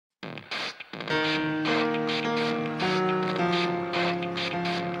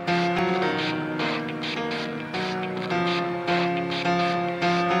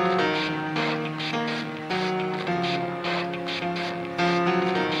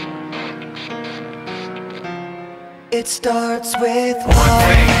It starts with one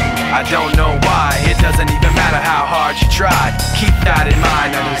thing, I don't know why. It doesn't even matter how hard you try. Keep that in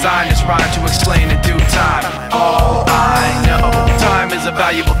mind. I designed this rhyme to explain in due time. All I know, time is a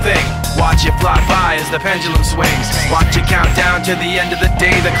valuable thing. Watch it fly by as the pendulum swings. Watch it count down to the end of the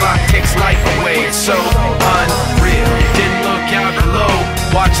day. The clock takes life away. It's so unreal. Didn't look out below.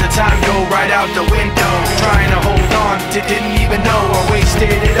 Watch the time go right out the window. Trying to hold on to didn't even know I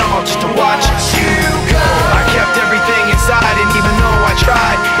wasted it all just to watch you go. I kept everything inside, and even though I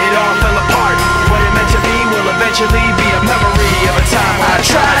tried, it all fell apart. What it meant to be will eventually be a memory of a time when I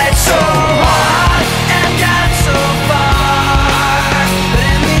tried so hard and got so far, but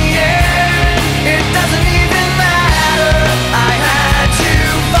in the end, it doesn't even matter. I had to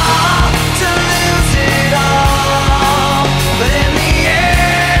fall to lose it all, but in the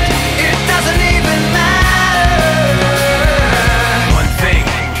end, it doesn't even matter. One thing,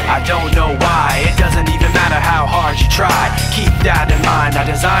 I don't know why. It doesn't even matter how hard you try. Keep that in mind. I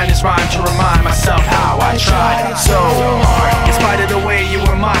designed this rhyme to remind myself how I tried so hard. In spite of the way you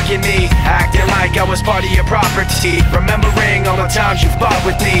were mocking me, acting like I was part of your property, remembering all the times you fought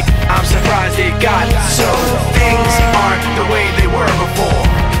with me, I'm surprised it got so. Things aren't the way they were before.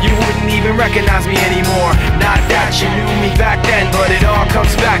 You wouldn't even recognize me anymore. Not that you knew me back then, but it all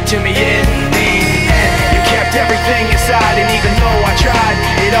comes back to me in the end. You kept everything inside, and even though I tried,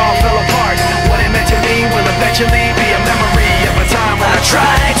 it all fell apart. What it meant to me will eventually be a memory of a time when I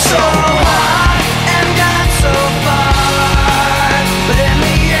tried so hard and got so far, but in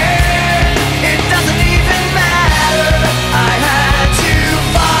the end, it doesn't even matter. I had to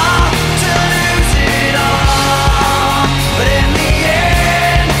fall to lose it all, but in the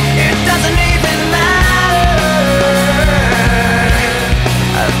end, it doesn't even matter.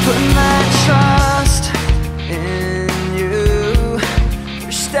 I've put my trust in you,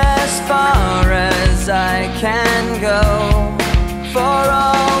 pushed as far as I can go. For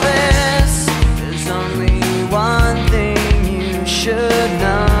all this, there's only one thing you should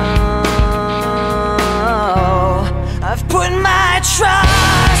know. I've put my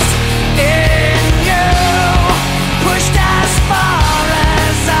trust in you, pushed as far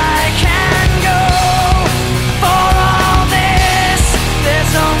as I can go. For all this,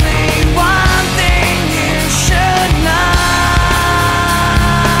 there's only one thing you should know.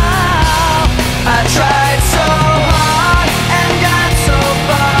 I tried so hard and got so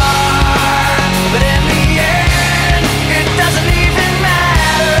far, but in the end, it doesn't even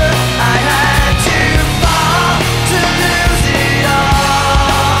matter. I had to fall to lose it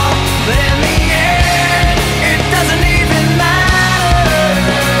all, but in the end, it doesn't even matter.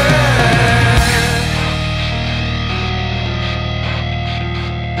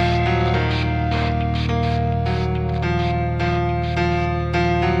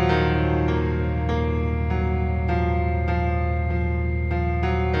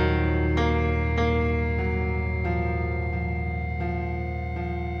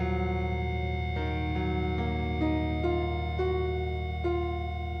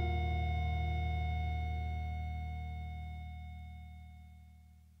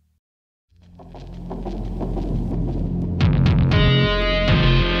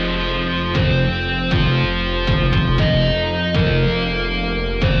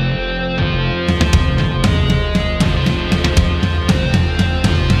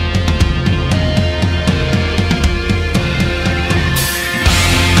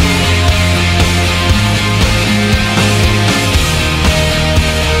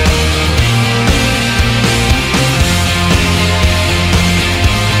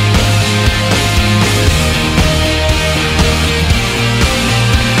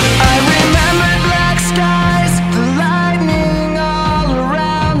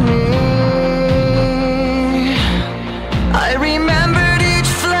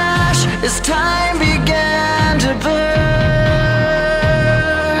 As time began to blur,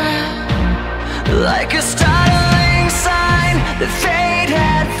 like a startling sign that fate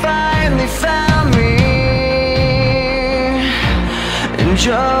had finally found me, and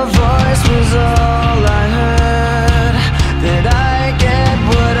your voice was all